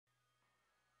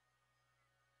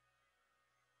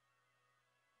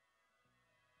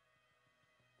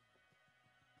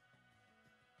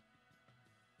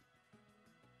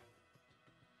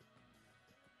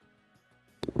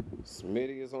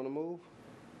Smitty is on the move.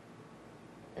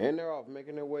 And they're off,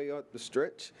 making their way up the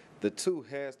stretch. The 2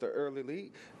 has the early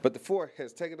lead, but the 4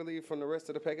 has taken the lead from the rest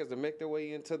of the pack as they make their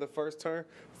way into the first turn.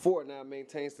 4 now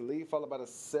maintains the lead, followed by the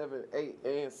 7, 8,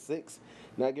 and 6.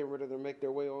 Now getting ready to make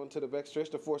their way on to the back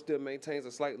stretch. The 4 still maintains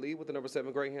a slight lead with the number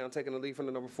 7 Greyhound taking the lead from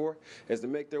the number 4 as they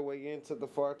make their way into the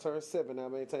far turn. 7 now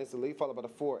maintains the lead, followed by the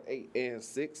 4, 8, and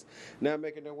 6. Now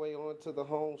making their way on to the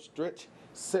home stretch.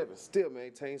 7 still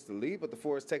maintains the lead, but the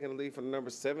 4 is taking the lead from the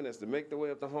number 7 as they make their way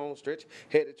up the home stretch,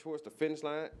 headed towards the finish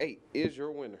line. 8 is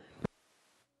your winner.